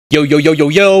Yo, yo, yo, yo,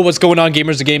 yo, what's going on,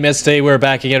 gamers and Gamemaster? Today we're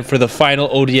back again for the final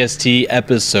ODST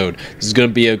episode. This is going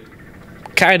to be a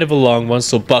kind of a long one,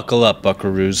 so buckle up,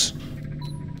 buckaroos.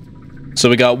 So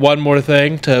we got one more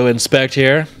thing to inspect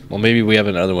here. Well, maybe we have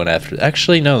another one after.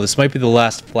 Actually, no, this might be the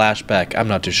last flashback. I'm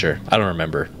not too sure. I don't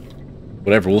remember.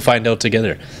 Whatever, we'll find out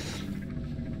together.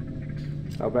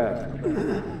 How bad?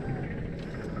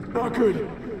 Not good.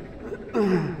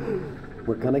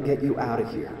 We're gonna get you out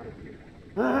of here.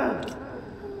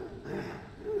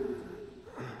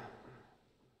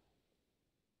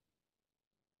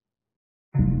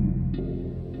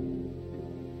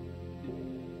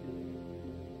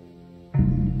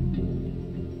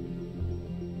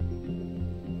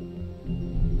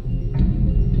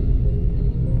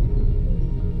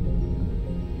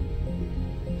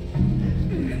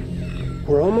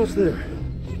 We're almost there.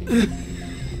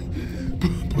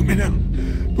 Put me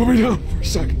down. Put me down for a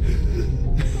second.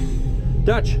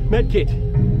 Dutch, medkit.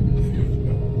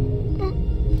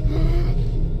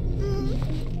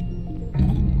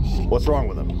 What's wrong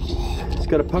with him? He's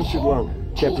got a punctured lung.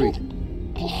 Can't breathe.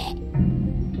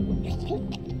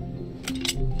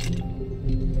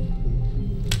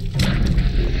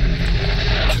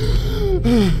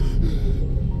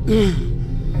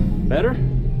 Better?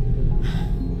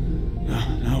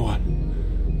 Now what?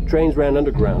 Trains ran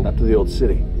underground up to the old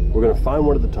city. We're gonna find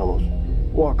one of the tunnels.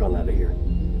 Walk on out of here.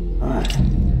 Alright.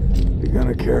 You're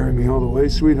gonna carry me all the way,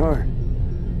 sweetheart?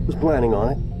 Was planning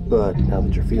on it, but now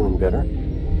that you're feeling better.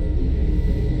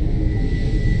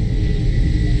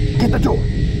 Get the door!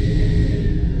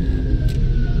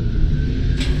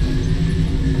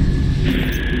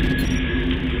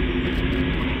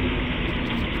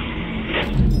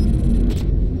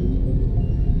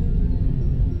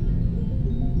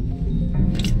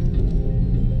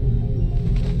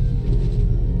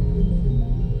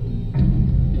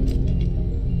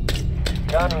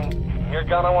 Gunny, you're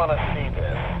gonna want to see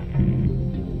this.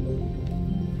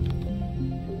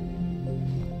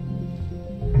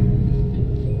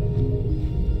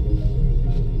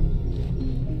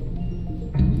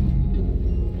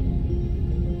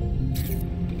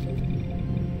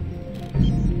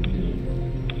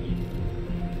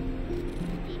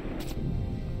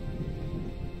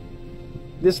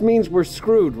 This means we're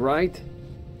screwed, right?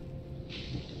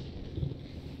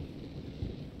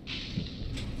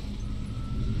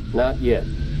 Not yet.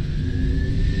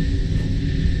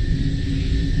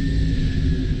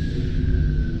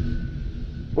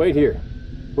 Wait here.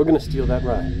 We're gonna steal that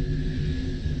ride.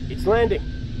 It's landing.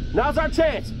 Now's our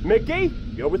chance. Mickey,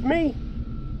 you're with me.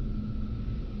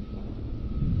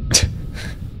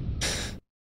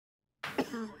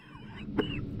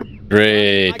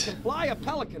 Great. I can fly a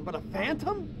pelican, but a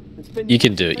phantom? You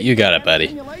can do it. You got it,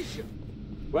 buddy.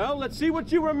 Well, let's see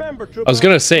what you remember, Trooper. I was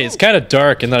gonna say, it's kind of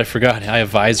dark, and then I forgot I have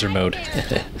visor mode.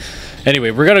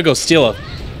 Anyway, we're gonna go steal a...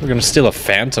 We're gonna steal a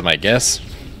phantom, I guess.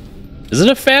 Is it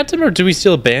a phantom, or do we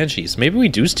steal banshees? Maybe we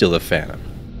do steal a phantom.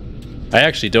 I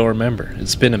actually don't remember.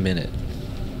 It's been a minute.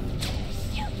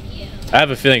 I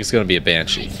have a feeling it's gonna be a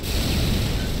banshee.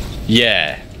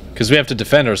 Yeah, because we have to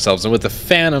defend ourselves, and with the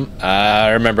phantom...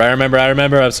 I remember.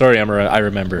 I'm sorry, I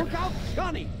remember. Look out,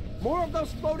 Gunny! More of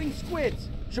those floating squids.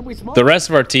 Should we smoke? The rest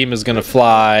of our team is gonna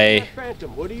fly...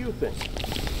 Phantom, what do you think?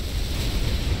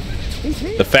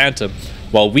 the Phantom,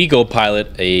 while we go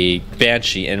pilot a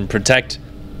Banshee and protect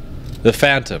the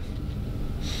Phantom.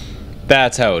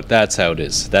 That's how it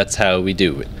is. That's how we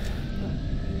do it.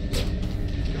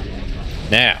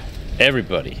 Now,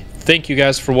 everybody, thank you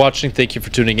guys for watching. Thank you for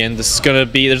tuning in. This is gonna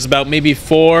be, there's about maybe 1,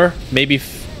 2, 3,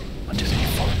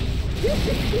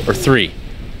 4, or 3.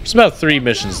 There's about 3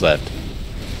 missions left.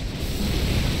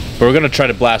 But we're gonna try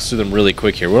to blast through them really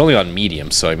quick here. We're only on medium,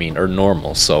 so I mean, or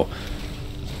normal, so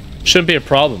shouldn't be a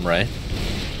problem, right?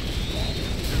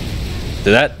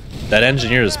 That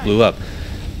engineer just blew up.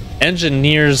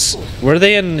 Engineers, were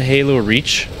they in Halo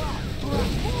Reach?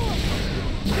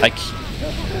 Like,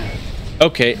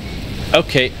 okay.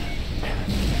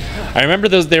 I remember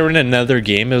those. They were in another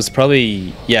game. It was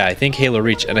probably, yeah, I think Halo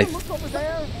Reach, and I'm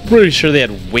pretty sure they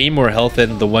had way more health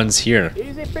than the ones here.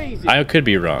 I could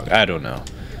be wrong. I don't know.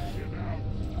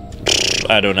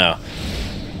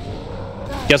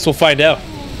 Guess we'll find out,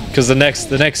 because the next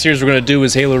series we're gonna do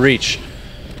is Halo Reach.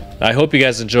 I hope you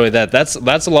guys enjoy that. That's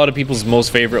a lot of people's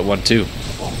most favorite one too.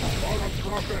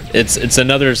 It's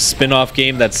another spin-off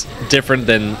game that's different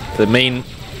than the main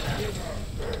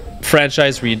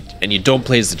franchise, where you don't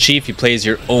play as the Chief, you play as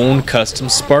your own custom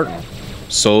Spartan.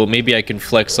 So maybe I can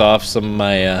flex off some of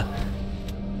my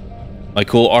my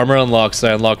cool armor unlocks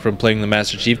I unlocked from playing the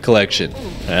Master Chief Collection.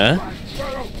 Huh?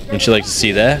 Wouldn't you like to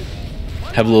see that?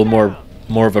 Have a little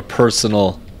more of a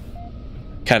personal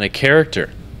kind of character.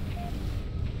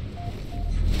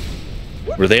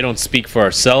 Where they don't speak for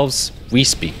ourselves, we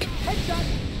speak.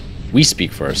 We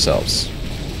speak for ourselves.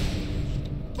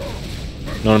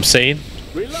 Know what I'm saying?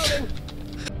 Reloading.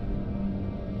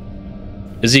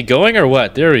 Is he going or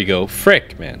what? There we go.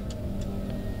 Frick, man.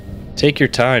 Take your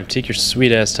time. Take your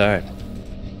sweet ass time.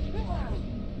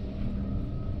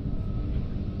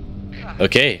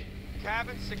 Okay.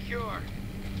 Cabin secure.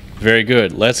 Very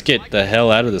good. Let's get the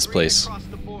hell out of this place.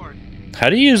 How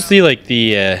do you use the, like,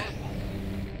 the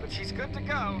She's good to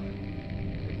go.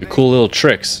 cool little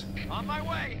tricks? On my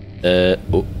way.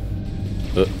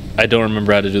 I don't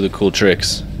remember how to do the cool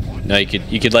tricks. Now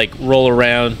you could like roll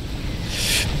around.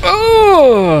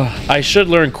 Oh! I should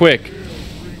learn quick.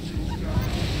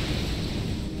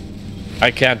 I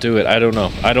can't do it. I don't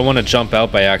know. I don't want to jump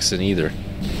out by accident either.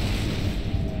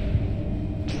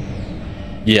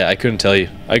 Yeah, I couldn't tell you.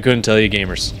 I couldn't tell you,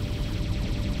 gamers.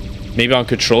 Maybe on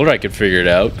controller I could figure it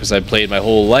out, because I played my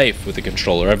whole life with a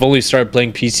controller. I've only started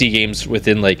playing PC games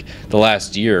within like the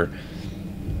last year.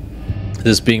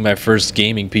 This being my first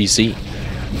gaming PC.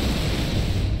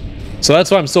 So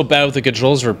that's why I'm so bad with the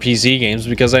controls for PC games,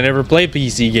 because I never play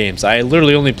PC games. I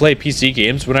literally only play PC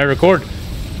games when I record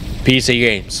PC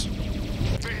games.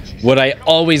 What I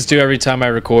always do every time I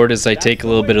record is I take a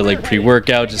little bit of like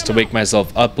pre-workout just to wake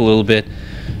myself up a little bit.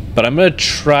 But I'm going to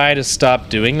try to stop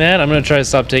doing that. I'm going to try to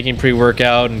stop taking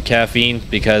pre-workout and caffeine,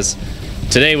 because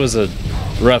today was a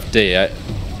rough day.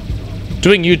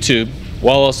 Doing YouTube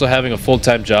while also having a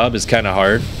full-time job is kind of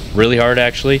hard. Really hard,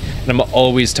 actually. And I'm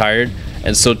always tired.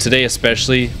 And so today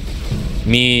especially,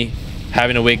 me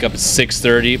having to wake up at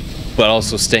 6:30, but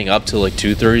also staying up till like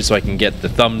 2:30 so I can get the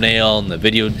thumbnail and the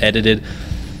video edited.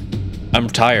 I'm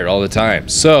tired all the time.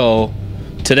 So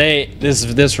today,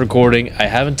 this recording, I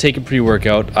haven't taken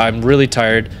pre-workout. I'm really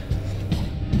tired.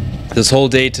 This whole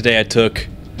day today I took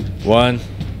 1,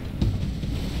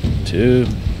 2,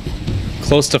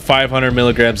 close to 500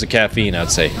 milligrams of caffeine,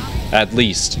 I'd say. At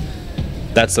least.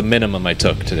 That's the minimum I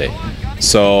took today.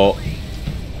 So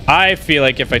I feel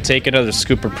like if I take another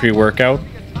scoop of pre-workout,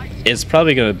 it's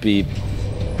probably going to be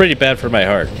pretty bad for my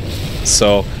heart.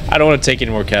 So I don't want to take any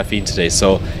more caffeine today.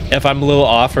 So if I'm a little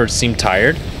off or seem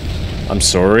tired, I'm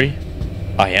sorry.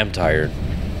 I am tired.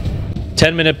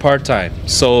 10-minute part-time.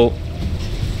 So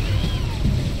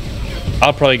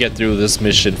I'll probably get through this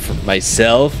mission for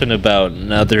myself in about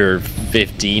another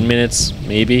 15 minutes,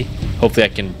 maybe. Hopefully I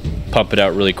can pump it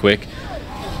out really quick.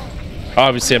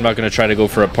 Obviously I'm not going to try to go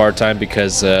for a part-time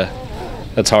because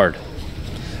that's hard.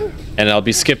 And I'll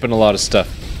be skipping a lot of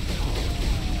stuff.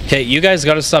 Okay, you guys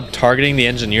got to stop targeting the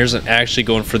engineers and actually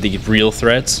going for the real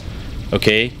threats.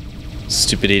 Okay?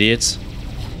 Stupid idiots.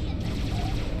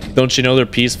 Don't you know they're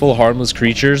peaceful, harmless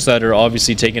creatures that are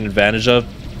obviously taken advantage of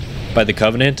by the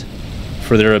Covenant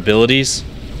for their abilities?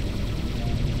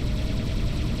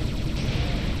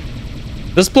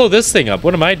 Let's blow this thing up.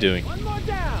 What am I doing? One more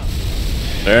down.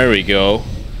 There we go.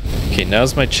 Okay,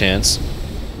 now's my chance.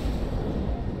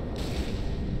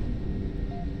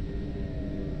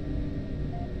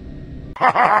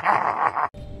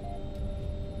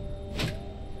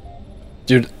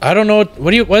 Dude, I don't know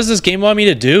what does this game want me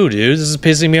to do, dude? This is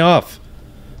pissing me off.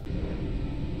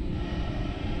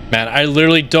 Man, I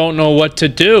literally don't know what to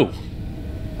do.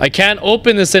 I can't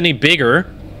open this any bigger.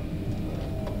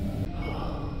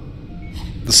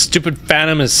 The stupid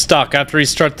Phantom is stuck. I have to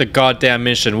restart the goddamn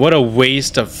mission. What a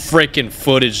waste of freaking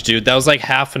footage, dude. That was like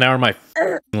half an hour of my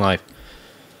life.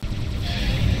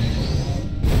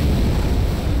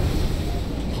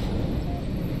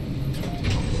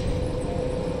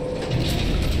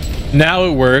 Now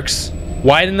it works.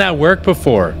 Why didn't that work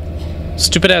before?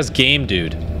 Stupid ass game,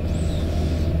 dude.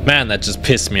 Man, that just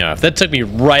pissed me off. That took me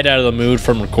right out of the mood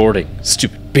from recording.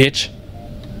 Stupid bitch.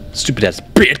 Stupid ass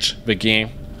bitch of a game.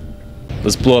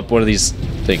 Let's blow up one of these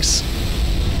things.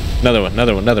 Another one,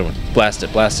 another one, another one. Blast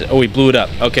it, blast it. Oh, we blew it up.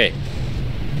 Okay.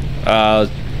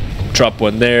 Drop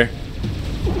one there.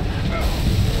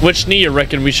 Which knee you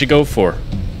reckon we should go for?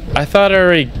 I thought I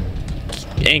already...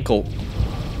 Ankle.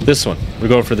 This one. We're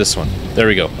going for this one. There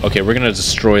we go. Okay, we're gonna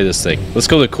destroy this thing. Let's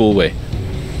go the cool way.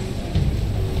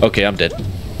 Okay, I'm dead.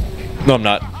 No, I'm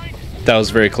not. That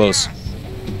was very close.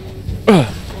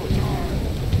 Ugh.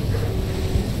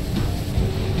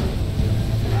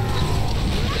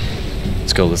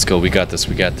 Let's go, let's go. We got this,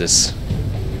 we got this.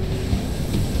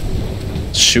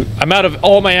 Shoot. I'm out of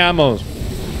all my ammo.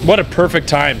 What a perfect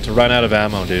time to run out of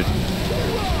ammo, dude.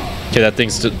 Okay, that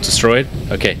thing's destroyed.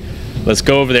 Okay. Let's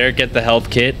go over there, get the health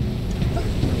kit.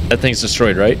 That thing's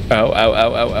destroyed, right? Ow, ow,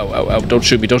 ow, ow, ow, ow, ow. Don't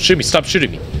shoot me, don't shoot me. Stop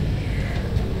shooting me.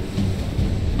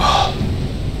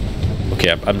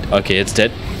 Okay, okay, it's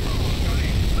dead.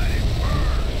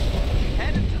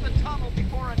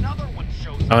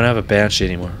 I don't have a banshee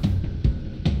anymore.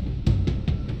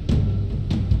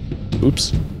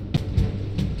 Oops.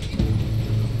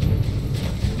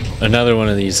 Another one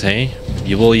of these, hey?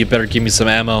 You better give me some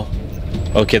ammo.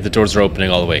 Okay, the doors are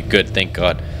opening all the way. Good, thank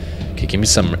God. Okay, give me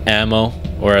some ammo.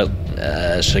 Or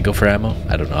should I go for ammo?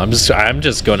 I don't know. I'm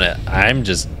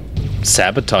just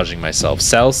sabotaging myself.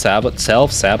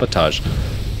 Self-sabotage.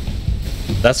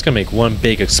 That's gonna make one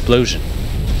big explosion.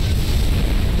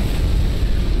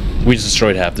 We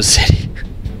destroyed half the city.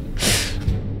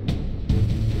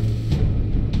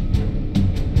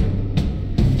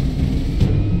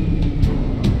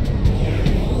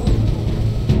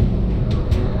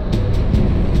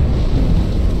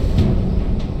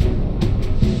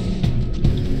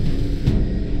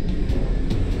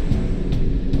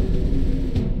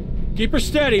 Keep her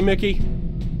steady, Mickey.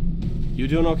 You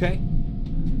doing okay?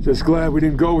 Just glad we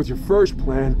didn't go with your first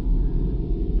plan.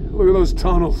 Look at those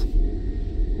tunnels.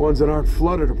 Ones that aren't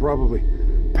flooded are probably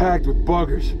packed with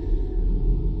buggers.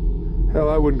 Hell,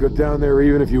 I wouldn't go down there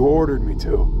even if you ordered me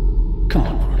to. Come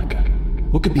on, Veronica.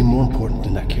 What could be more important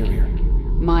than that carrier?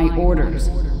 My orders.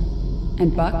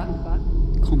 And Buck,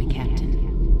 call me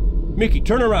Captain. Mickey,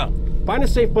 turn around. Find a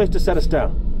safe place to set us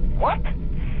down. What?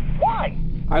 Why?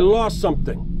 I lost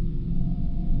something.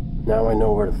 Now I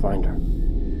know where to find her.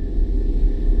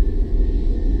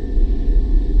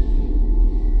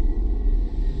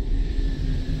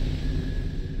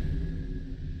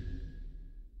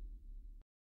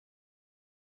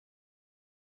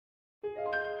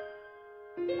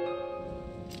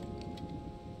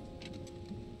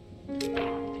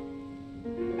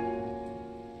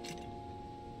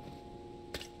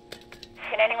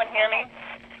 Can anyone hear me?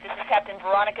 This is Captain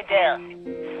Veronica Dare.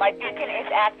 My beacon is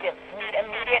active. Need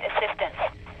immediate assistance.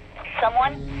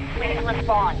 Someone, please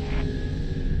respond.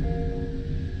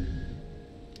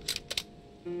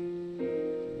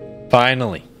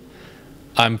 Finally.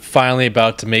 I'm finally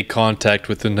about to make contact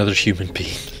with another human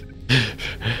being.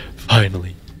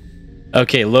 Finally.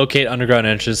 Okay, locate underground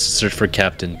entrance to search for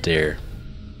Captain Dare.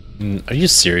 Are you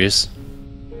serious?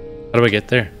 How do I get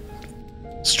there?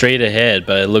 Straight ahead,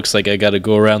 but it looks like I gotta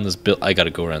go around this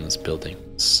building.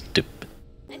 Stupid.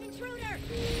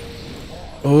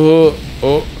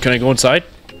 Oh, can I go inside?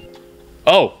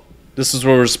 Oh, this is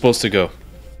where we're supposed to go.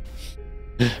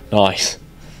 Nice.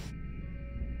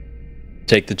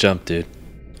 Take the jump, dude.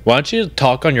 Why don't you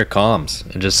talk on your comms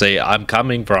and just say, I'm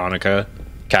coming, Veronica,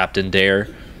 Captain Dare.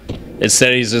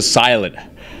 Instead, he's just silent.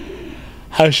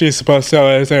 How's she supposed to know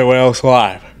anyone else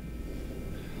alive?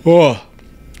 Oh.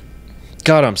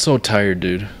 God, I'm so tired,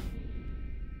 dude.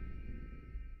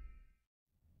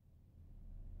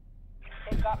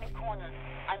 They've got me cornered.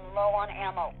 I'm low on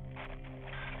ammo.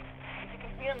 If you can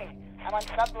hear me, I'm on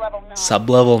sub-level 9.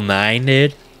 Sub-level 9,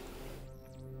 dude?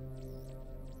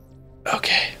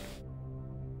 Okay.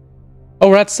 Oh,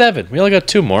 we're at 7. We only got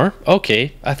 2 more.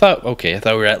 Okay. I thought we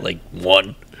were at like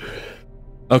 1.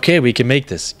 Okay, we can make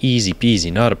this. Easy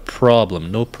peasy. Not a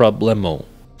problem. No problemo.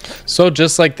 So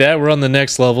just like that, we're on the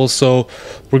next level. So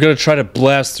we're going to try to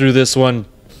blast through this one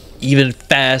even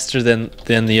faster than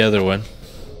the other one.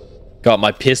 Got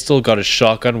my pistol. Got a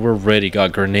shotgun. We're ready.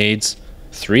 Got grenades.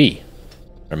 3.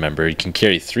 Remember, you can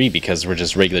carry 3 because we're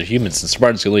just regular humans. And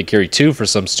Spartans can only carry 2 for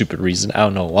some stupid reason. I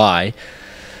don't know why.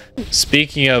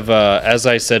 Speaking of, as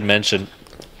I said, mentioned,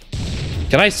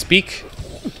 can I speak?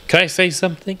 Can I say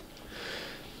something?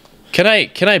 Can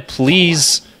I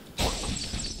please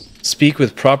speak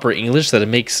with proper English that it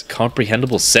makes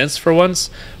comprehensible sense for once?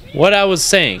 What I was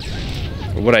saying,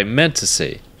 or what I meant to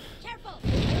say,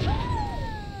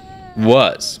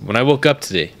 was when I woke up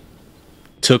today,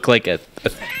 took like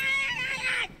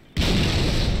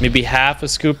maybe half a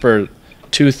scoop or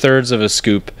 2/3 of a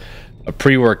scoop of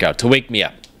pre-workout to wake me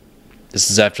up. This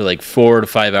is after like 4 to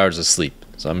 5 hours of sleep,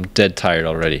 so I'm dead tired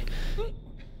already.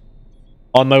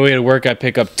 On my way to work, I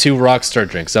pick up 2 Rockstar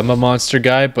drinks. I'm a Monster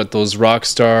guy, but those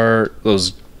Rockstar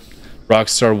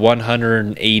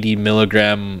 180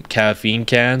 milligram caffeine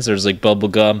cans, there's like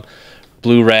bubblegum,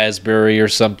 blue raspberry or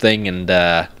something, and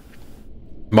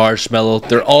marshmallow.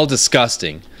 They're all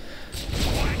disgusting.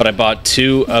 But I bought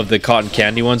 2 of the cotton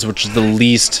candy ones, which is the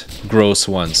least gross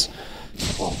ones.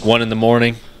 1 in the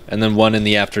morning, and then 1 in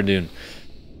the afternoon.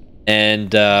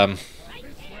 And I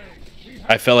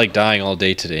felt like dying all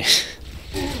day today.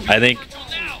 I think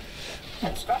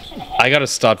I gotta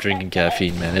stop drinking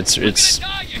caffeine, man.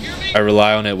 I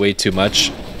rely on it way too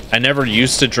much. I never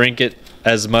used to drink it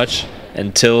as much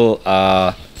until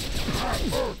I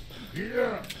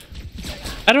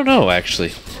don't know,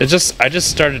 actually. I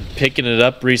just started picking it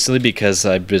up recently because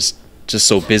I'm just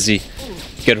so busy.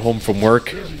 Get home from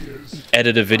work,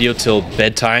 edit a video till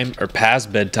bedtime or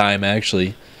past bedtime.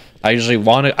 Actually, I usually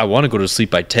want to go to sleep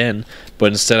by 10,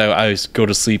 but instead I go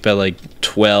to sleep at like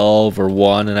 12 or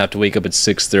 1 and I have to wake up at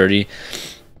 6:30.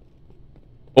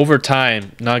 Over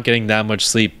time, not getting that much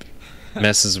sleep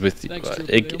messes with you.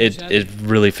 It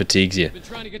really fatigues you. Been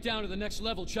trying to get down to the next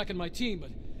level, checking my team,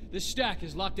 but this stack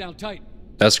is locked down tight.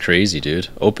 That's crazy, dude.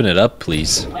 Open it up,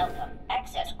 please. Welcome.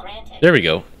 Access granted. There we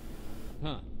go.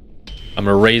 Huh. I'm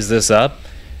gonna raise this up,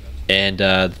 and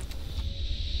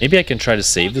maybe I can try to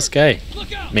save this guy.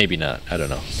 Maybe not. I don't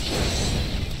know.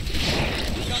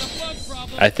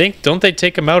 I think, don't they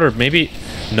take him out, or maybe...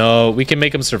 No, we can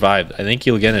make him survive. I think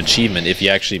you'll get an achievement if you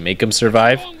actually make him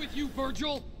survive. What's wrong with you,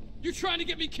 Virgil? You trying to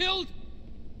get me killed?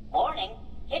 Warning.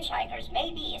 Hitchhikers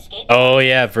may be escaping. Oh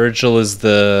yeah, Virgil is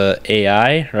the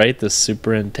AI, right? The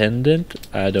superintendent?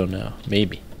 I don't know.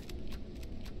 Maybe.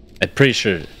 I'm pretty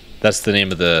sure that's the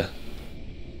name of the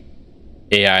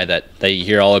AI that you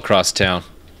hear all across town.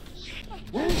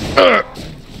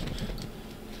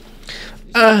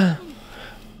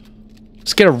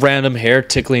 Just get a random hair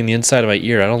tickling the inside of my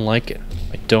ear. I don't like it.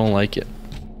 I don't like it.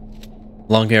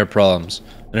 Long hair problems.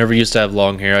 I never used to have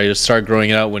long hair. I just started growing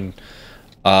it out when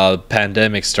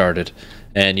pandemic started.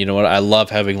 And you know what? I love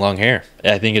having long hair.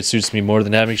 I think it suits me more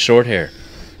than having short hair.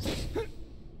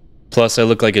 Plus, I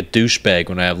look like a douchebag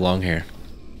when I have long hair.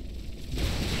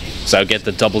 So I'll get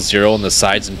the 00 on the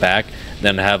sides and back. And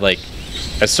then have like...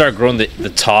 I started growing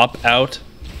the top out.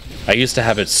 I used to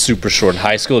have it super short. In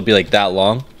high school, it'd be like that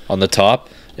long on the top.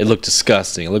 It looked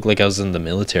disgusting. It looked like I was in the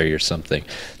military or something.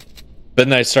 But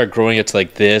then I started growing it to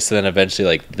like this, and then eventually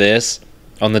like this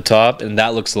on the top, and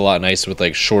that looks a lot nicer with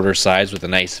like shorter sides with a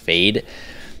nice fade.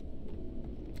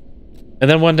 And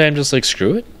then one day I'm just like,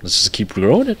 screw it, let's just keep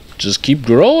growing it. Just keep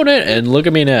growing it, and look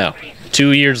at me now.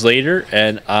 2 years later,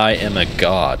 and I am a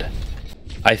god.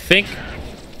 I think,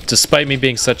 despite me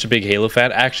being such a big Halo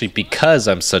fan, actually because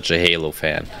I'm such a Halo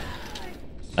fan,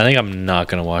 I think I'm not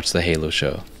gonna watch the Halo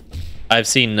show. I've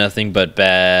seen nothing but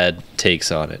bad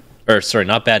takes on it. Or, sorry,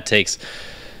 not bad takes.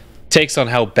 Takes on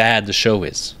how bad the show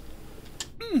is.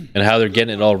 And how they're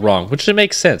getting it all wrong. Which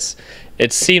makes sense.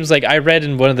 It seems like, I read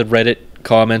in one of the Reddit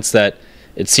comments that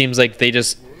it seems like they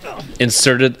just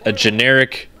inserted a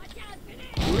generic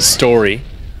story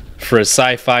for a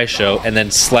sci-fi show and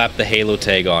then slapped the Halo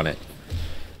tag on it.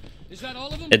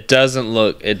 It doesn't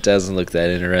look that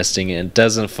interesting, and it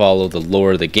doesn't follow the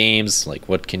lore of the games. Like,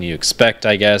 what can you expect,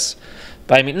 I guess?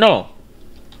 But I mean, no.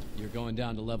 You're going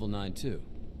down to level 9 too.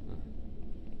 Huh.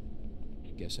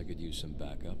 Guess I could use some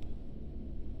backup.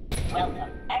 Welcome.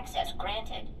 Access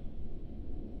granted.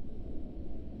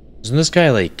 Isn't this guy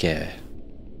like,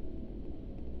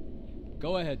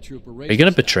 Go ahead, Trooper. Are you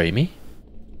gonna betray me?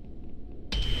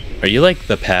 Are you like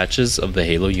the Patches of the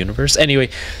Halo universe? Anyway,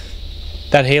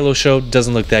 that Halo show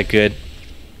doesn't look that good.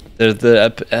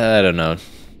 I don't know.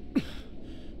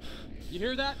 You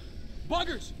hear that?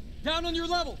 Buggers! Down on your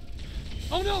level!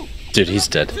 Oh no! Dude, he's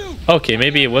dead. Okay,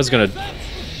 maybe it was gonna...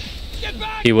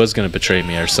 He was gonna betray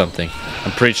me or something.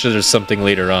 I'm pretty sure there's something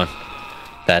later on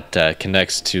that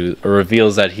connects to or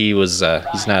reveals that he's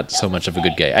not so much of a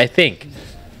good guy. I think.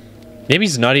 Maybe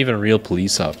he's not even a real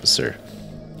police officer.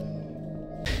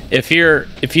 If you're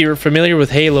familiar with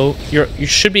Halo, you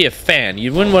should be a fan.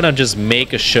 You wouldn't want to just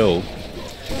make a show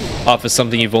off of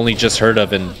something you've only just heard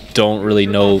of and don't really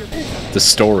know the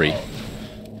story.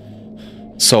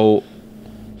 So,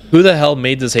 who the hell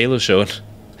made this Halo show?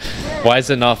 Why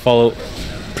does it not follow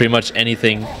pretty much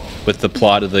anything with the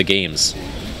plot of the games?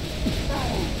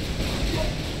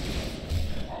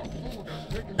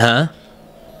 Huh?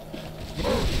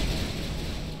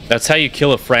 That's how you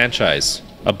kill a franchise.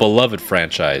 A beloved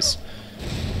franchise.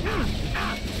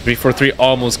 343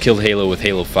 almost killed Halo with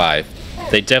Halo 5.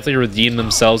 They definitely redeemed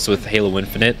themselves with Halo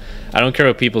Infinite. I don't care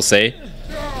what people say.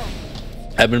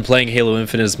 I've been playing Halo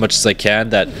Infinite as much as I can.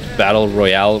 That Battle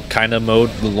Royale kind of mode,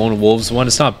 the Lone Wolves one.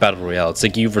 It's not Battle Royale. It's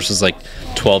like you versus like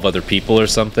 12 other people or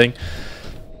something.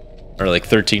 Or like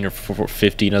 13 or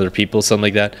 15 other people, something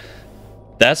like that.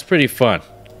 That's pretty fun.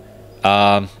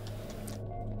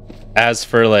 As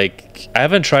for like, I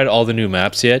haven't tried all the new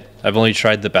maps yet. I've only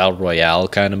tried the Battle Royale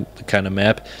kind of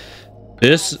map.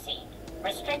 This is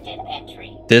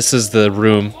the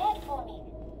room.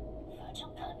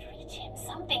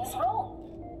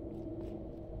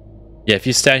 Yeah, if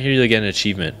you stand here, you'll get an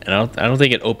achievement. And I don't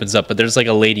think it opens up, but there's like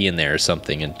a lady in there or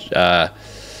something. And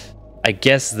I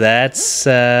guess that's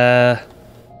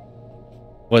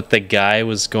what the guy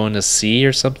was going to see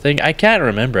or something. I can't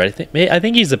remember. I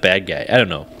think he's a bad guy. I don't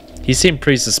know. He seemed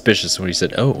pretty suspicious when he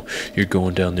said, "Oh, you're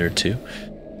going down there too?"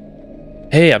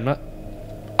 Hey, I'm not...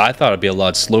 I thought it'd be a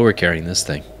lot slower carrying this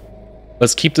thing.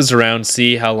 Let's keep this around,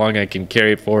 see how long I can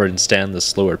carry it forward and stand the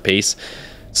slower pace.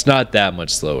 It's not that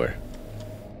much slower.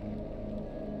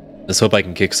 Let's hope I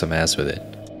can kick some ass with it.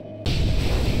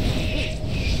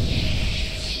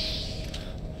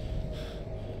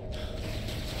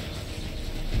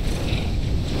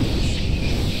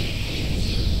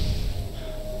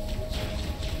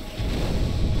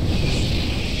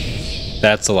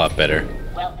 That's a lot better.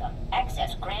 Welcome.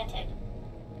 Access granted.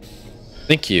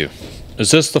 Thank you.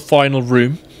 Is this the final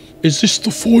room? Is this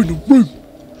the final room?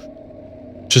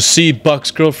 To see Buck's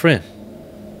girlfriend.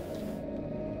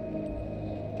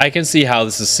 I can see how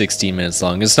this is 16 minutes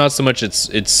long. It's not so much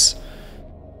it's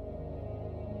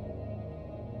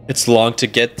long to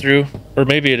get through, or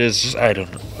maybe it is. I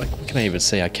don't know. What can I even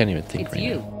say? I can't even think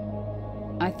right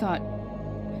now. I thought.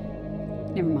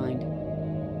 Never mind.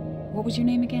 What was your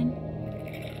name again?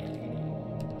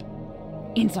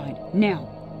 Inside now.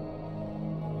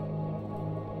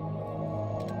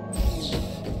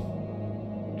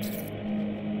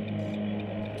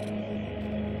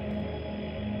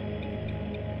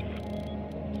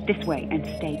 This way, and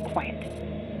stay quiet.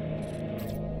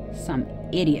 Some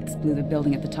idiots blew the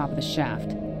building at the top of the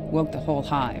shaft. Woke the whole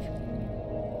hive.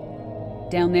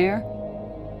 Down there?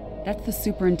 That's the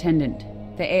superintendent.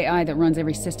 The AI that runs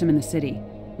every system in the city.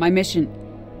 My mission...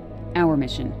 our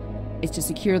mission... is to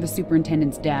secure the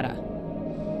superintendent's data.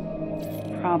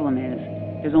 Problem is,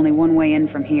 there's only one way in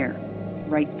from here.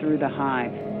 Right through the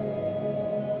hive.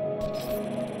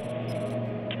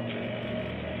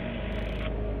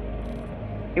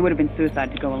 It would have been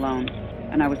suicide to go alone,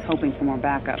 and I was hoping for more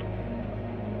backup.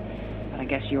 But I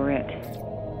guess you're it.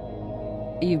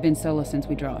 You've been solo since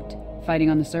we dropped. Fighting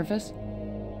on the surface?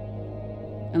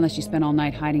 Unless you spent all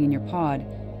night hiding in your pod,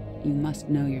 you must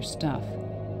know your stuff.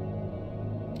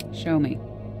 Show me.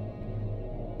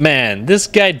 Man, this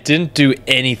guy didn't do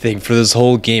anything for this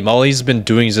whole game. All he's been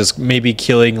doing is just maybe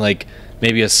killing, like,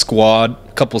 maybe a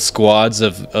couple squads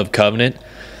of Covenant.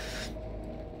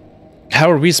 How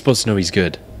are we supposed to know he's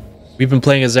good? We've been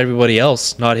playing as everybody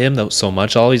else, not him though so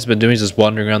much. All he's been doing is just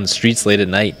wandering around the streets late at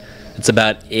night. That's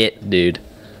about it, dude.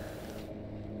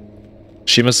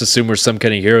 She must assume we're some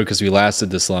kind of hero because we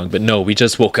lasted this long, but no, we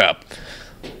just woke up.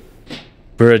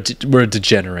 We're a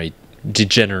degenerate.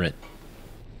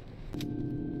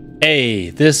 Hey,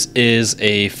 this is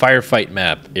a firefight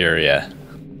map area.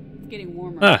 It's getting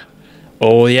warmer. Ah.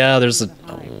 Oh yeah, there's a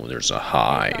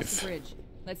hive.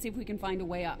 Let's see if we can find a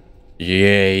way up.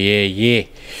 Yeah.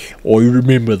 I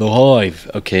remember the hive.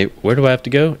 Okay, where do I have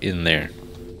to go? In there.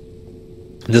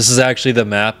 This is actually the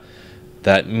map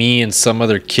that me and some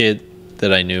other kid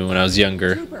that I knew when I was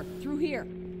younger. Trooper, through here.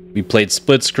 We played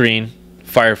split screen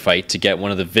firefight to get one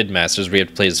of the Vidmasters. We had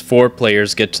to play as 4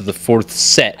 players, get to the 4th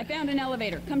set. I found an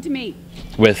elevator. Come to me.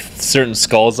 With certain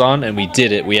skulls on, and we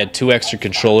did it. We had 2 extra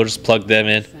controllers, plugged them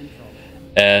in,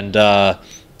 and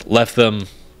left them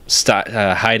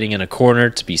hiding in a corner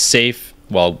to be safe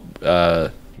while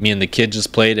me and the kid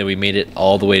just played, and we made it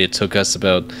all the way. It took us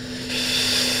about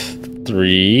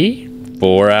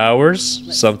 3-4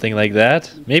 hours, something like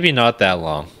that. Maybe not that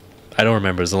long. I don't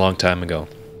remember. It was a long time ago.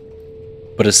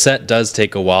 But a set does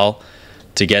take a while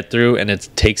to get through, and it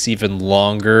takes even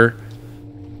longer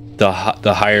the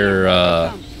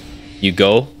higher you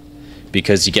go,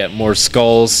 because you get more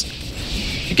skulls,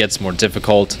 it gets more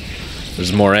difficult,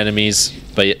 there's more enemies,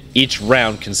 but each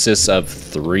round consists of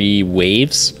 3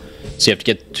 waves, so you have to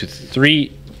get to 3...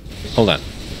 Hold on.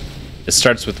 It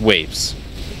starts with waves.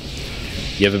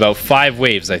 You have about 5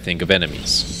 waves, I think, of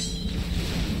enemies.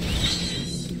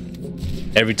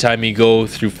 Every time you go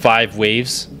through 5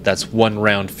 waves, that's 1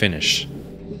 round finished.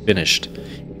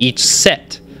 Each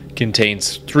set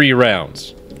contains 3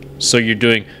 rounds. So you're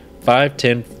doing 5,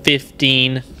 10,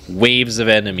 15 waves of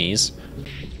enemies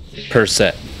per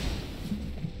set.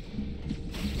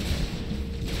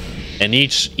 And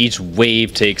each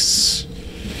wave takes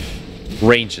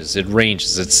ranges. It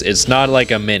ranges. It's not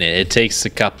like a minute. It takes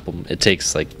like a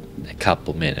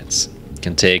couple minutes. It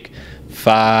can take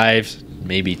 5,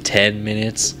 maybe 10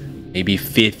 minutes, maybe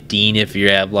 15 if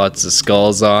you have lots of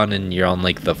skulls on and you're on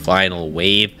like the final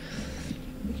wave.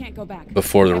 We can't go back.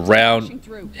 Before the round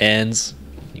ends.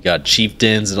 You got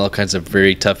chieftains and all kinds of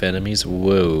very tough enemies.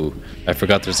 Whoa. I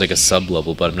forgot there's like a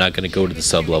sub-level, but I'm not going to go to the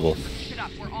sub-level.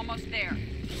 We're almost there.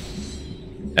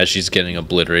 As she's getting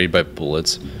obliterated by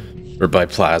bullets. Or by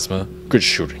plasma. Good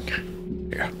shooting.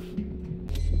 Yeah.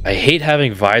 I hate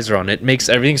having visor on. It makes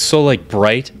everything so like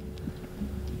bright.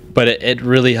 But it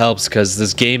really helps because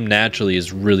this game naturally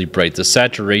is really bright. The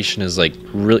saturation is like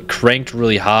cranked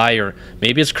really high, or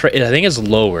maybe it's I think it's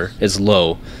lower. It's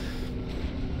low.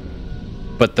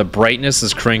 But the brightness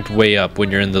is cranked way up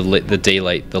when you're in the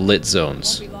daylight, the lit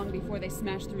zones. Won't be long before they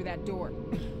smash through that door.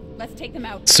 Let's take them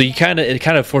out. So it kind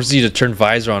of forces you to turn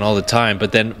visor on all the time,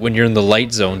 but then when you're in the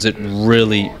light zones, it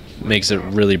really makes it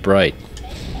really bright.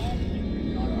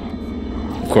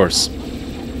 Of course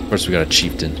we got a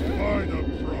chieftain.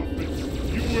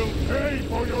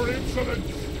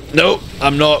 Nope,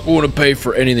 I'm not going to pay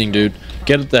for anything, dude.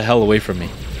 Get the hell away from me.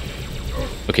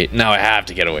 Okay, now I have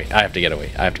to get away. I have to get away.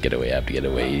 I have to get away. I have to get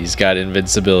away. He's got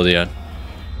invincibility on.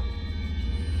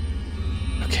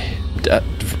 Okay.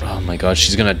 Oh my god,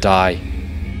 she's gonna die.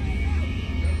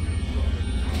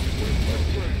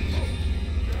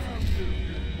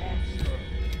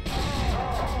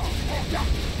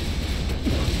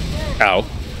 Ow.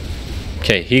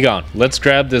 Okay, he gone. Let's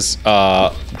grab this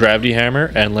gravity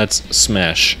hammer and let's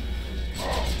smash.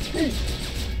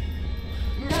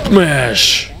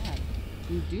 Smash!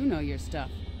 You do know your stuff.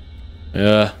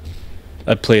 Yeah.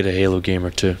 I played a Halo game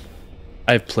or two.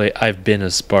 I've been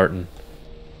a Spartan.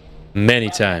 Many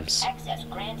times.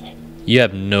 You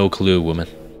have no clue, woman.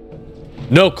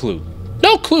 No clue.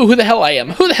 No clue who the hell I am.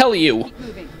 Who the hell are you? Keep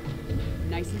moving.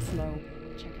 Nice and slow.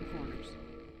 Check your corners.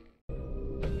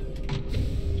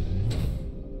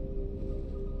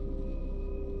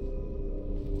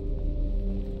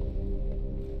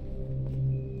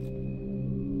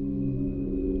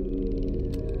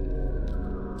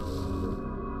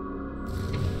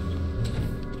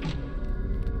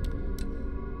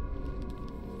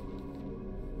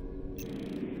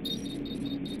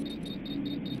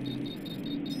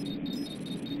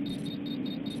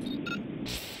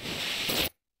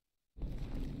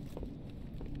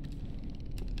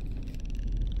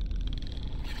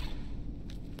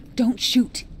 Don't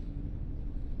shoot.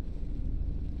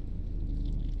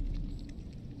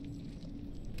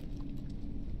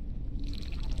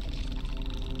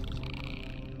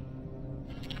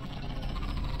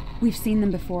 We've seen them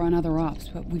before on other ops,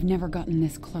 but we've never gotten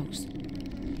this close.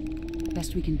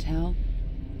 Best we can tell,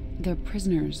 they're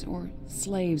prisoners or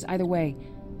slaves. Either way,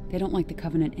 they don't like the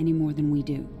Covenant any more than we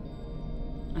do.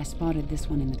 I spotted this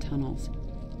one in the tunnels.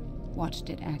 Watched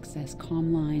it access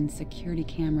comm lines, security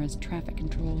cameras, traffic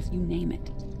controls, you name it.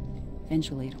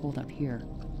 Eventually it holed up here.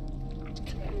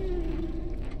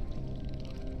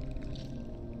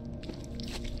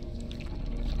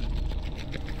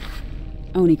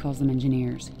 Oni calls them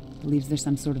engineers. Believes they're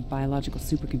some sort of biological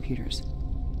supercomputers.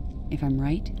 If I'm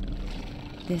right,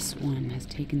 this one has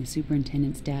taken the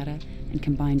superintendent's data and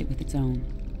combined it with its own.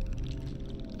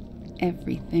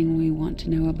 Everything we want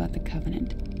to know about the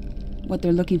Covenant, what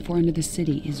they're looking for into the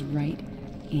city, is right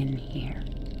in here.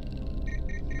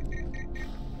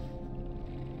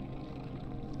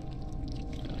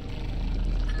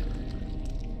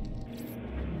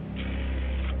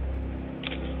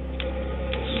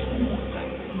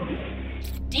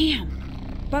 Damn!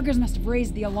 Buggers must have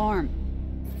raised the alarm.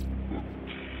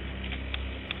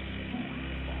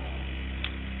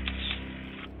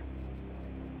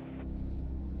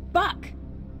 Buck!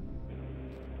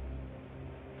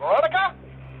 Veronica?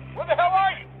 Where the hell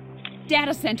are you?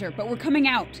 Data center, but we're coming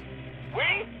out.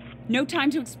 We? No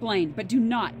time to explain, but do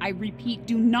not, I repeat,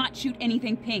 do not shoot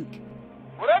anything pink.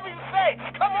 Whatever you say,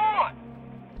 come on!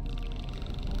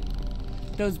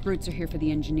 Those brutes are here for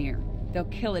the engineer. They'll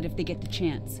kill it if they get the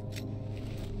chance.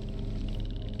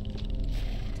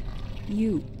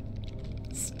 You,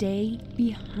 stay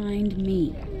behind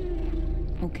me,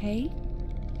 okay?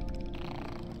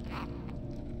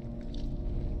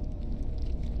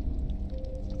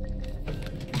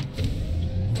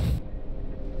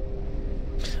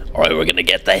 Alright, we're gonna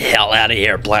get the hell out of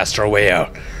here, blast our way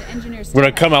out. We're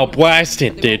gonna come out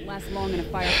blasting, dude. I'm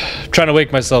trying to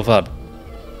wake myself up.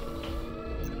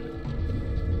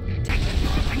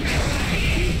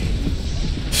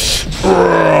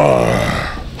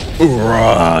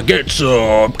 Get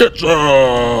some! Get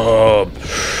some!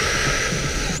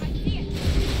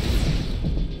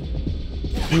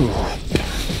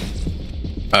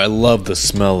 I love the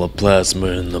smell of plasma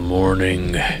in the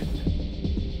morning.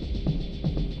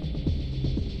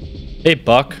 Hey,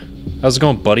 Buck. How's it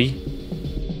going, buddy?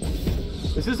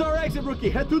 This is our exit, Rookie.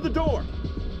 Head through the door.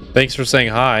 Thanks for saying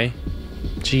hi.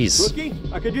 Jeez. Rookie,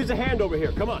 I could use a hand over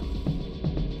here. Come on.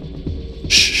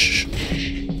 Shh.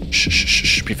 Shh, shh,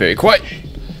 shh. Be very quiet.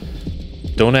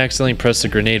 Don't accidentally press the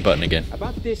grenade button again.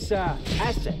 About this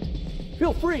asset.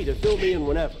 Feel free to fill me in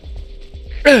whenever.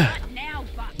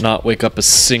 Not wake up a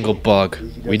single bug.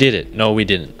 We did it. No, we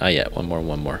didn't. Not yet. One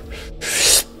more.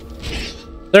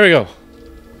 There we go.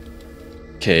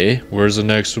 Okay, where's the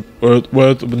next?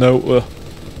 What? No.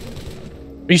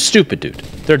 Are you stupid, dude?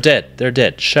 They're dead. They're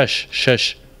dead. Shush,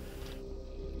 shush.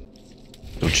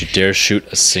 Don't you dare shoot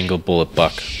a single bullet,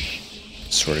 Buck.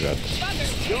 Swear to God.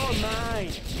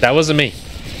 That wasn't me.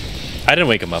 I didn't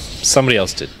wake him up. Somebody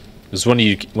else did. It was one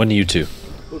of you two.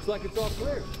 Looks like it's all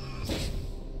clear.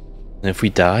 And if we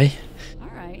die, All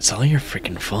right. it's all your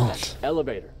freaking fault.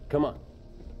 Elevator, come on.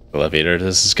 Elevator,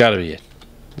 this has gotta be it.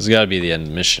 This has gotta be the end of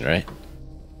the mission, right?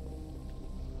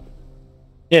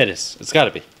 Yeah, it is. It's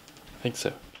gotta be. I think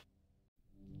so.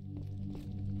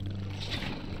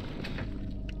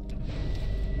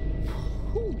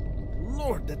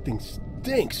 Lord, that thing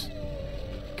stinks.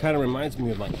 Kind of reminds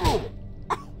me of like...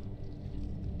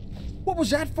 What was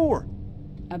that for?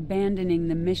 Abandoning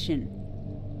the mission.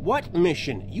 What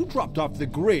mission? You dropped off the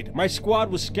grid. My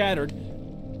squad was scattered.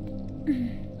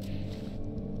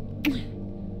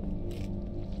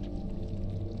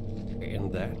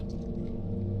 And that?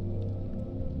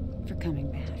 For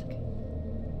coming back.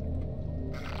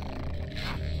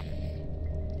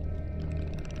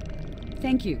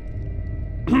 Thank you.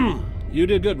 You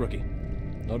did good, rookie.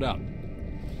 No doubt.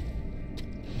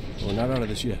 We're not out of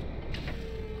this yet.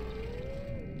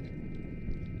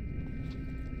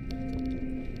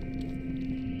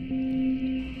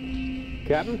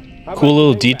 Captain? how Cool about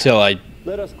little you detail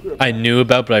let us clear I knew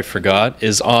about but I forgot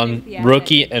is on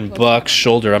Rookie and Buck's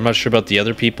shoulder. I'm not sure about the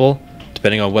other people,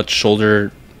 depending on what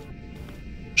shoulder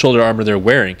armor they're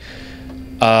wearing.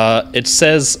 It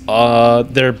says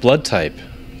their blood type,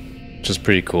 which is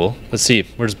pretty cool. Let's see,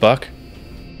 where's Buck?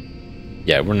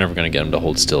 Yeah, we're never gonna get him to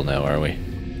hold still now, are we?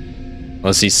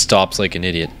 Unless he stops like an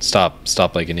idiot.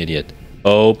 Stop like an idiot.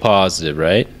 Oh, positive,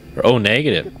 right? Or oh,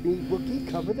 negative. Rookie,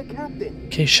 cover the captain.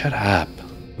 Okay, shut up.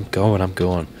 I'm going.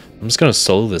 I'm just gonna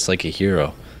solo this like a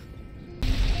hero.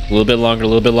 A little bit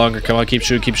longer. Come on, keep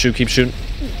shooting.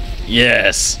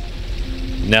 Yes!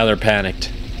 Now they're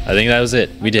panicked. I think that was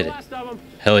it. We did it.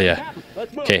 Hell yeah.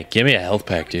 Okay, give me a health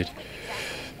pack, dude.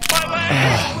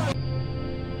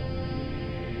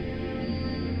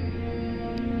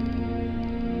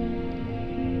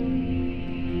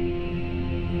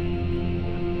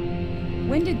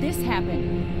 When did this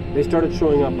happen? They started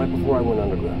showing up right before I went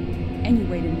underground. And you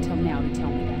waited until now to tell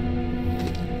me that.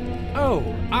 Oh,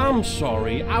 I'm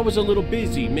sorry. I was a little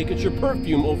busy making sure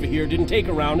perfume over here didn't take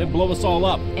around and blow us all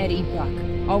up. Eddie Buck,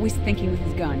 always thinking with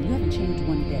his gun. You haven't changed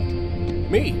one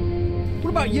bit. Me? What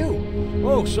about you?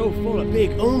 Oh, so full of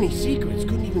big Oni secrets.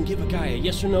 Couldn't even give a guy a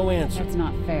yes or no answer. That's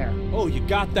not fair. Oh, you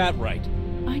got that right.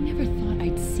 I never thought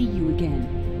I'd see you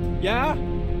again. Yeah?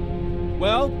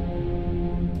 Well,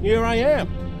 here I am.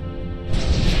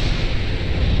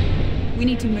 We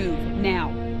need to move,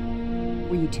 now.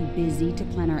 Were you too busy to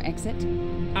plan our exit?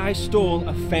 I stole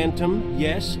a Phantom,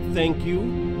 yes, thank you.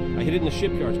 I hid it in the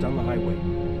shipyards down the highway.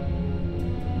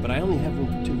 But I only have room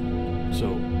for two,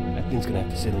 so that thing's gonna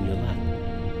have to sit on your lap.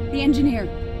 The engineer.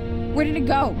 Where did it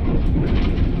go?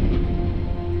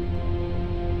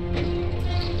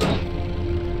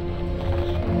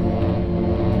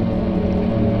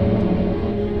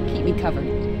 Keep me covered.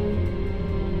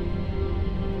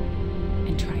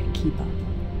 And try to keep up.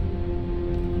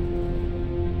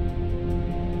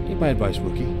 Take my advice,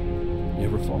 rookie. You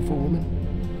ever fall for a woman?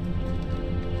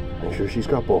 Make sure she's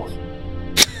got balls.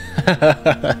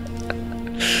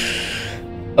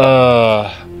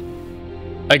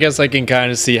 I guess I can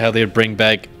kind of see how they'd bring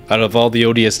back, out of all the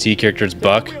ODST characters,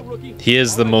 Buck. He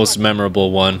is the most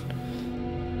memorable one.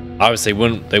 Obviously,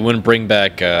 they wouldn't bring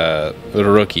back the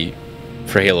rookie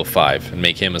for Halo 5 and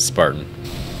make him a Spartan.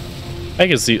 I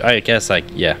can see. I guess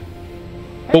yeah.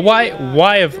 But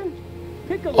why of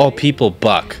all people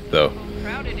Buck though?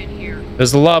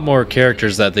 There's a lot more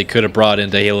characters that they could have brought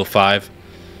into Halo 5.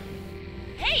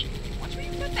 Hey, watch where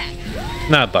you put that.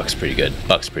 Nah, Buck's pretty good.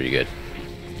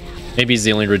 Maybe he's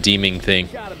the only redeeming thing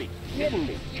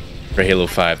for Halo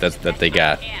 5 that they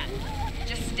got.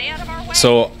 Just stay out of our way.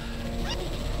 So,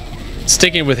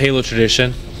 sticking with Halo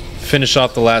tradition, finish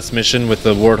off the last mission with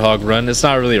the Warthog run. It's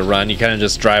not really a run. You kind of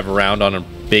just drive around on a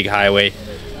big highway,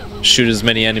 shoot as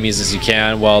many enemies as you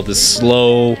can, while the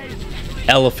slow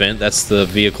elephant, that's the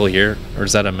vehicle here, or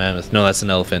is that a mammoth? No, that's an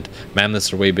elephant.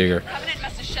 Mammoths are way bigger. Covenant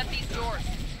must have shut these doors.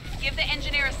 Give the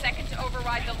engineer a second to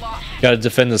override the lock. Gotta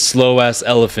defend the slow-ass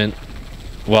elephant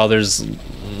while there's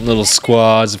little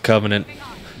squads of Covenant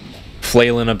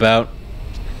flailing about.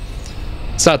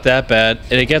 It's not that bad,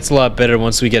 and it gets a lot better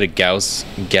once we get a Gauss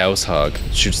hog.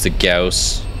 Shoots the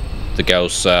Gausses.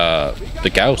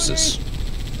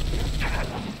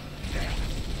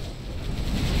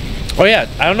 Oh yeah,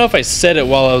 I don't know if I said it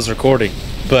while I was recording,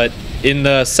 but in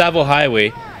the Savo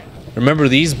Highway, remember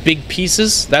these big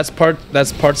pieces? That's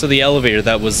parts of the elevator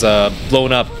that was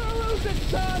blown up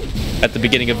at the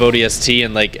beginning of ODST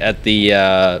and like at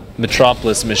the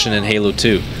Metropolis mission in Halo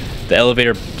 2. The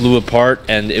elevator blew apart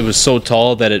and it was so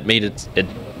tall that it made it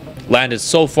landed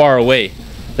so far away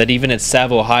that even at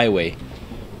Savo Highway,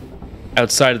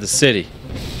 outside of the city,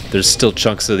 there's still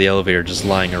chunks of the elevator just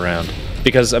lying around.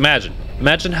 Because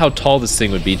imagine how tall this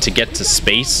thing would be to get to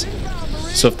space.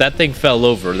 So if that thing fell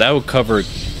over, that would cover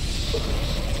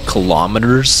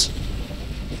kilometers.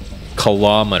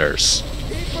 Kilometers.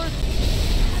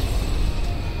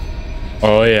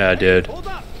 Oh yeah, dude. Hold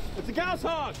up. It's a gas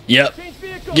hog. Yep.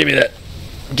 Give me that.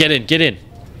 Get in.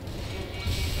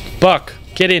 Buck,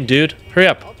 get in, dude. Hurry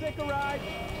up. I'll take a ride.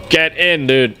 Get in,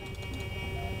 dude.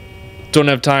 Don't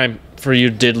have time for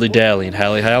you diddly-dallying,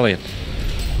 hally-hallying.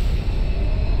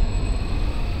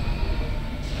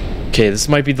 Okay, this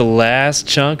might be the last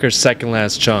chunk or second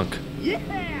last chunk. Yeah.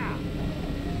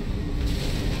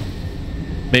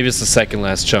 Maybe it's the second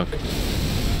last chunk.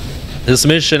 This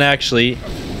mission actually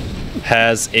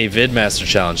has a Vidmaster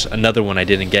challenge, another one I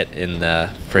didn't get in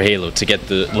for Halo, to get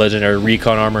the legendary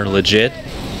recon armor legit.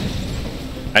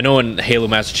 I know in Halo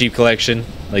Master Chief Collection,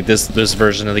 like this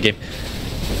version of the game,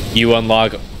 you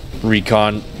unlock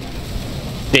recon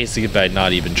basically by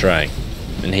not even trying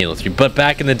in Halo 3. But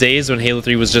back in the days when Halo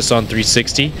 3 was just on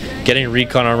 360, getting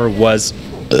recon armor was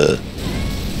a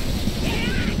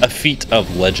feat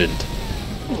of legend.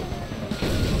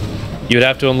 You would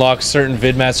have to unlock certain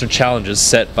Vidmaster challenges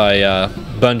set by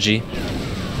Bungie.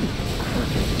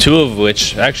 2 of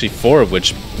which, actually 4 of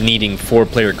which, needing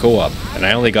 4-player co-op, and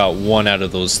I only got 1 out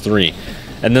of those 3.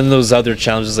 And then those other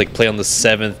challenges, like play on the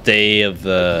 7th day of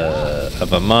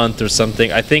a month or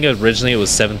something. I think originally it was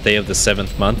 7th day of the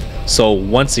 7th month. So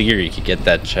once a year you could get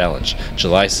that challenge,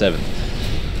 July 7th.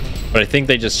 But I think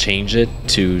they just changed it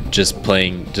to just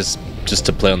playing, just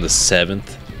to play on the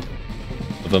 7th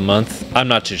of a month. I'm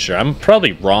not too sure. I'm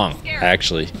probably wrong,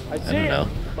 actually. I don't know.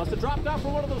 Must have dropped out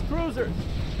from one of those cruisers.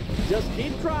 Just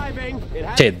keep driving. It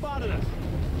hasn't spotted us.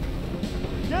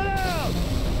 Get out!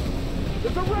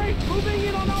 There's a raid moving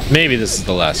in on our... Maybe this is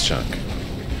the last chunk.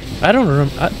 I don't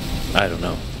remember. I don't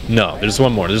know. No, there's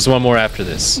one more. There's one more after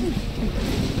this.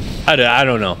 I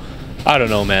don't know. I don't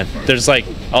know, man. There's like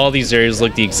all these areas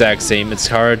look the exact same. It's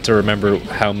hard to remember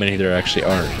how many there actually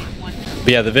are.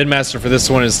 But yeah, the Vidmaster for this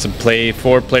one is to play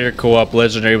 4-player co-op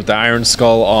legendary with the Iron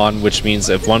Skull on, which means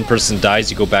if one person dies,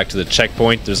 you go back to the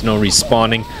checkpoint. There's no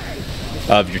respawning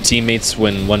of your teammates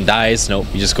when one dies. Nope,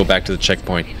 you just go back to the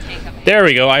checkpoint. There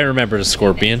we go. I remember the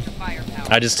Scorpion.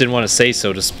 I just didn't want to say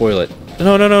so to spoil it.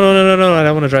 No. I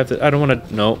don't want to drive it. I don't want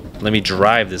to. No. Let me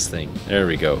drive this thing. There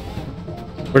we go.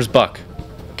 Where's Buck?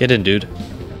 Get in, dude.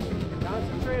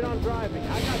 Concentrate on driving.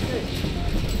 I got this.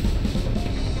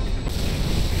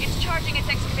 It's charging its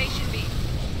excavation beam.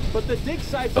 But the dig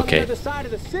site's on the other side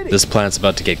of the city. This planet's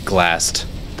about to get glassed.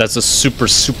 That's a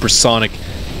supersonic,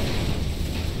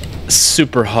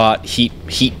 super hot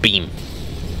heat beam.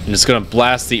 And it's gonna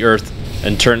blast the earth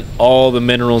and turn all the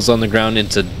minerals on the ground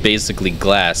into basically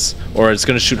glass, or it's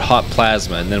gonna shoot hot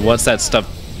plasma, and then once that stuff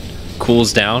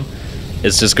cools down,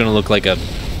 it's just gonna look like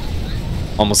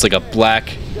almost like a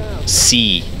black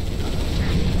sea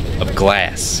of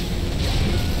glass.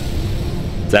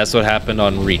 That's what happened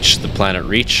on Reach, the planet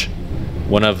Reach,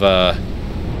 one of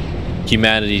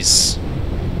humanity's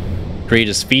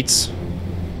greatest feats.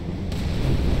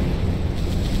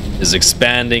 Is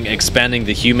expanding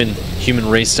the human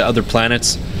race to other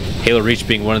planets. Halo Reach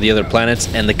being one of the other planets,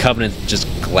 and the Covenant just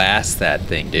glassed that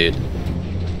thing, dude.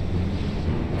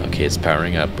 Okay, it's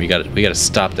powering up. We gotta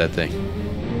stop that thing.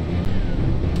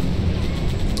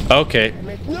 Okay.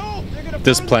 No,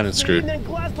 this planet's screwed. and then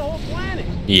glass the whole planet.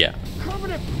 Yeah.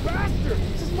 Covenant bastard.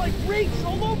 This is like Reach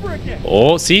all over again.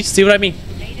 Oh, see what I mean?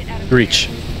 Reach.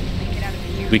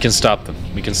 We can stop them.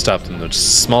 We can stop them. There's a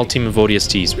small team of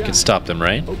ODSTs. We can stop them,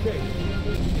 right?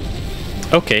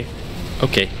 Okay.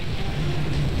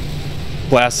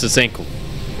 Blast his ankle.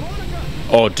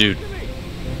 Oh, dude.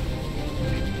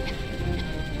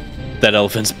 That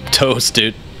elephant's toast,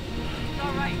 dude.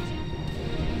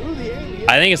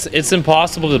 I think it's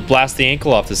impossible to blast the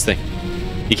ankle off this thing.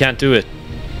 You can't do it.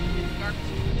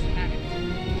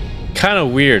 Kind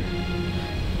of weird.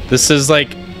 This is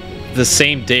like the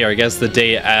same day, or I guess the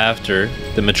day after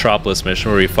the Metropolis mission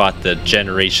where we fought the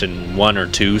Generation 1 or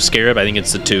 2 Scarab. I think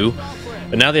it's the 2.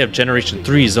 But now they have Generation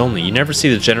 3s only. You never see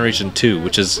the Generation 2,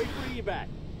 which is... it'd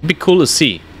be cool to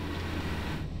see.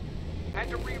 Had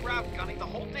to reroute, Gunny. The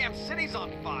whole damn city's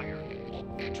on fire.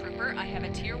 Trooper, I have a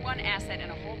Tier 1 asset and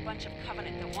a whole bunch of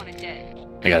Covenant that want it dead.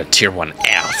 I got a Tier 1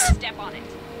 ass. Step on it.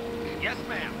 Yes,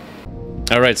 ma'am.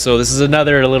 Alright, so this is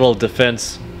another little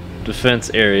defense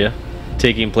area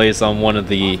taking place on one of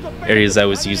the areas that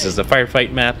was used as a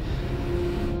firefight map.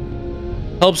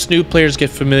 Helps new players get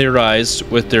familiarized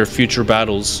with their future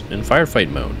battles in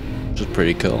firefight mode, which is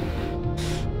pretty cool.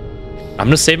 I'm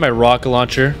gonna save my rocket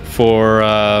launcher for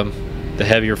the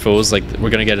heavier foes. Like, we're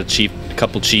gonna get a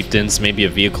couple chieftains, maybe a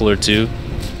vehicle or two.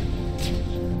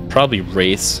 Probably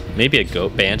wraiths, maybe a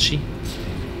goat banshee.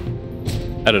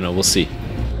 I don't know, we'll see.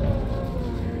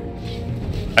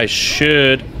 I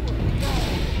should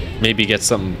maybe get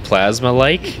something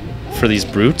plasma-like for these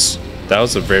brutes. That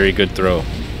was a very good throw.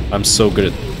 I'm so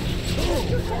good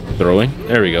at throwing.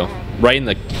 There we go. Right in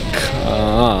the...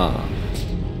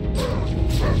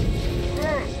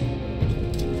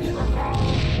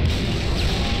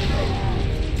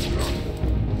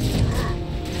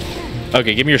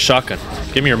 Okay, give me your shotgun.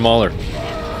 Give me your mauler.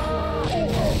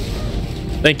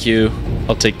 Thank you.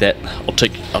 I'll take that. I'll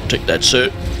take that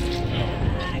shit.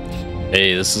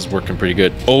 Hey, this is working pretty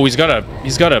good. Oh, he's got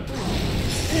a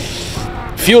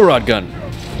fuel rod gun.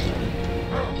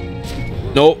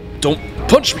 No, don't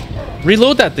punch me.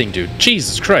 Reload that thing, dude.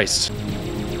 Jesus Christ.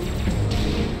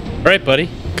 All right, buddy.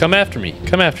 Come after me.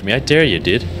 Come after me. I dare you,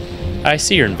 dude. I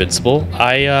see you're invincible.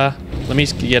 Let me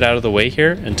get out of the way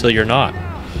here until you're not.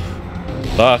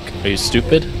 Fuck, are you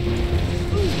stupid?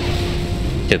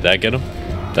 Did that get him?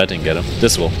 That didn't get him.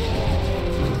 This will.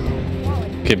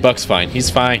 Okay, Buck's fine. He's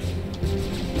fine.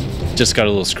 Just got a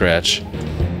little scratch.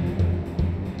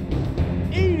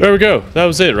 There we go. That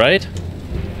was it, right?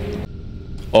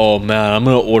 Oh man, I'm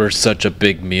gonna order such a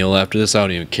big meal after this. I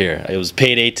don't even care. It was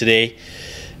payday today.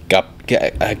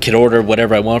 I can order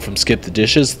whatever I want from Skip the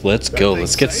Dishes. Let's go.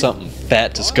 Let's get something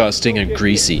fat, disgusting, and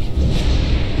greasy.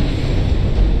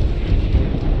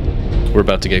 We're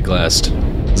about to get glassed.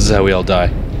 This is how we all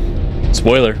die.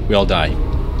 Spoiler, we all die.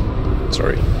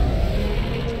 Sorry.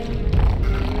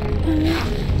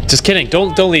 Just kidding.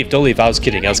 Don't leave. Don't leave. I was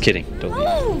kidding. Don't leave.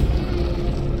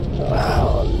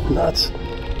 Wow, nuts.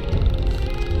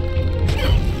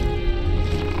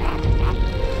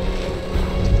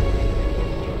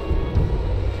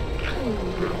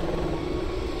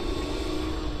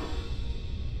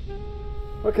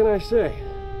 What can I say?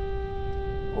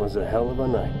 It was a hell of a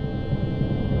night.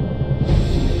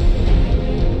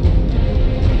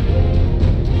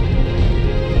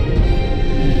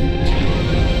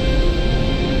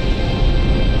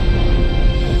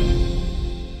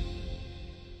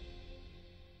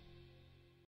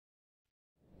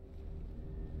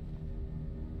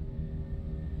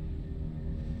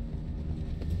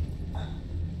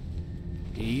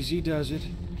 Easy does it.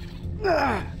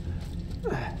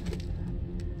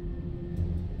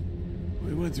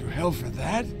 We went through hell for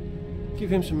that? Give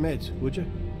him some meds, would you?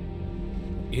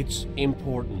 It's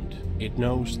important. It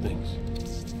knows things.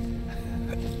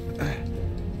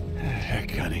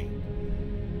 Heck, honey.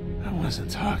 I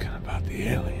wasn't talking about the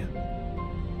alien.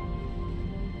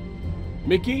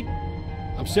 Mickey,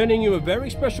 I'm sending you a very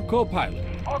special co-pilot.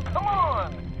 Oh, come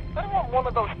on! I don't want one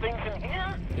of those things in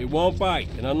here. It won't bite,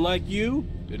 and unlike you,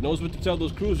 it knows what to tell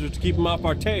those cruisers to keep them off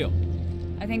our tail.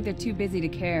 I think they're too busy to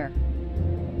care.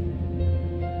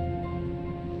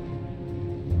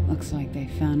 Looks like they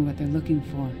found what they're looking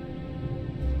for.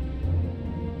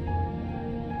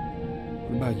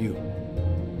 What about you?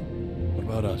 What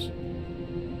about us?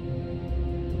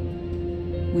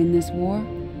 Win this war?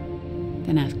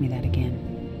 Then ask me that again.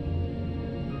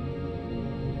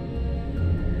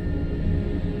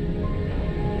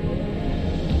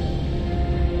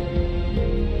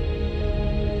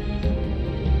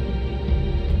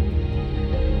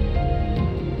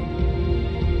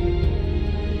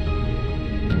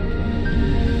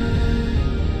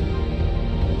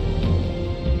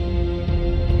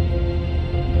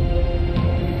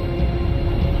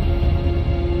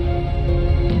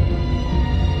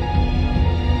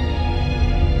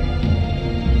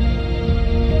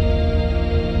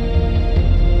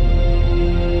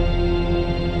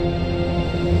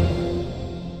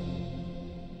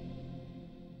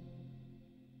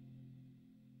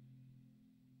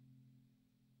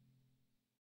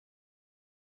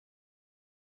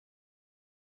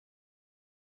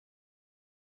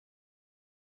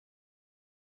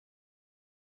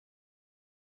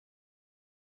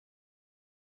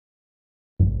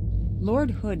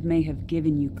 Lord Hood may have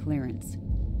given you clearance,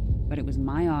 but it was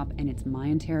my op and it's my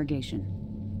interrogation.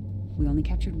 We only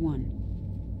captured one.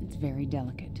 It's very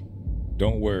delicate.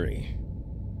 Don't worry.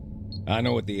 I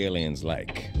know what the alien's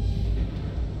like.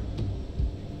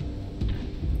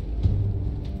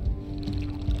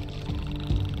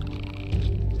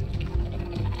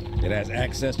 It has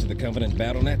access to the Covenant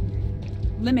BattleNet?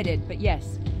 Limited, but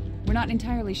yes. We're not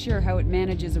entirely sure how it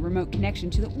manages a remote connection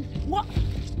to the... What?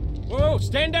 Whoa,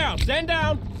 stand down, stand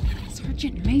down!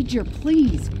 Sergeant Major,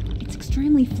 please. It's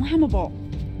extremely flammable.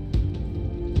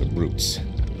 The brutes.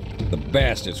 The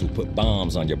bastards who put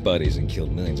bombs on your buddies and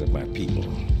killed millions of my people.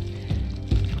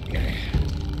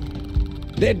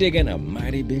 They're digging a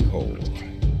mighty big hole.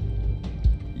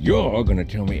 You're gonna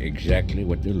tell me exactly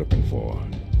what they're looking for,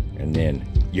 and then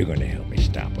you're gonna help me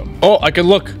stop them. Oh, I can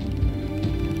look.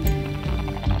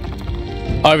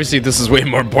 Obviously, this is way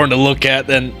more important to look at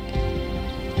than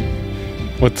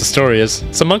what the story is.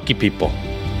 It's a monkey people.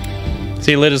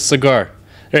 See, he lit a cigar.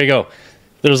 There you go.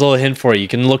 There's a little hint for you. You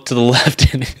can look to the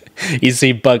left and you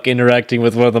see Buck interacting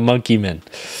with one of the monkey men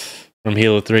from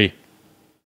Halo 3.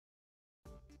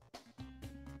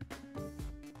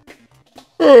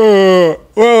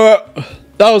 Well,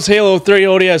 that was Halo 3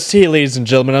 ODST, ladies and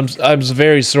gentlemen. I'm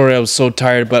very sorry I was so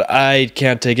tired, but I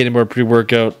can't take any more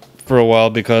pre-workout for a while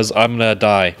because I'm gonna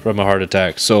die from a heart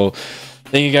attack. So,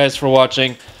 thank you guys for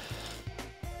watching.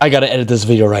 I gotta edit this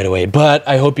video right away, but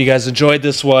I hope you guys enjoyed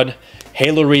this one.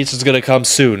 Halo Reach is gonna come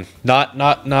soon.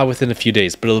 Not within a few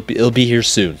days, but it'll be here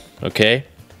soon. Okay,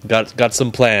 got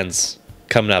some plans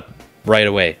coming up right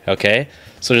away. Okay,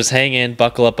 so just hang in,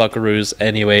 buckle up, buckaroos.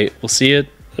 Anyway, we'll see you.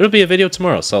 There'll be a video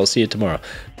tomorrow, so I'll see you tomorrow.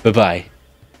 Bye bye.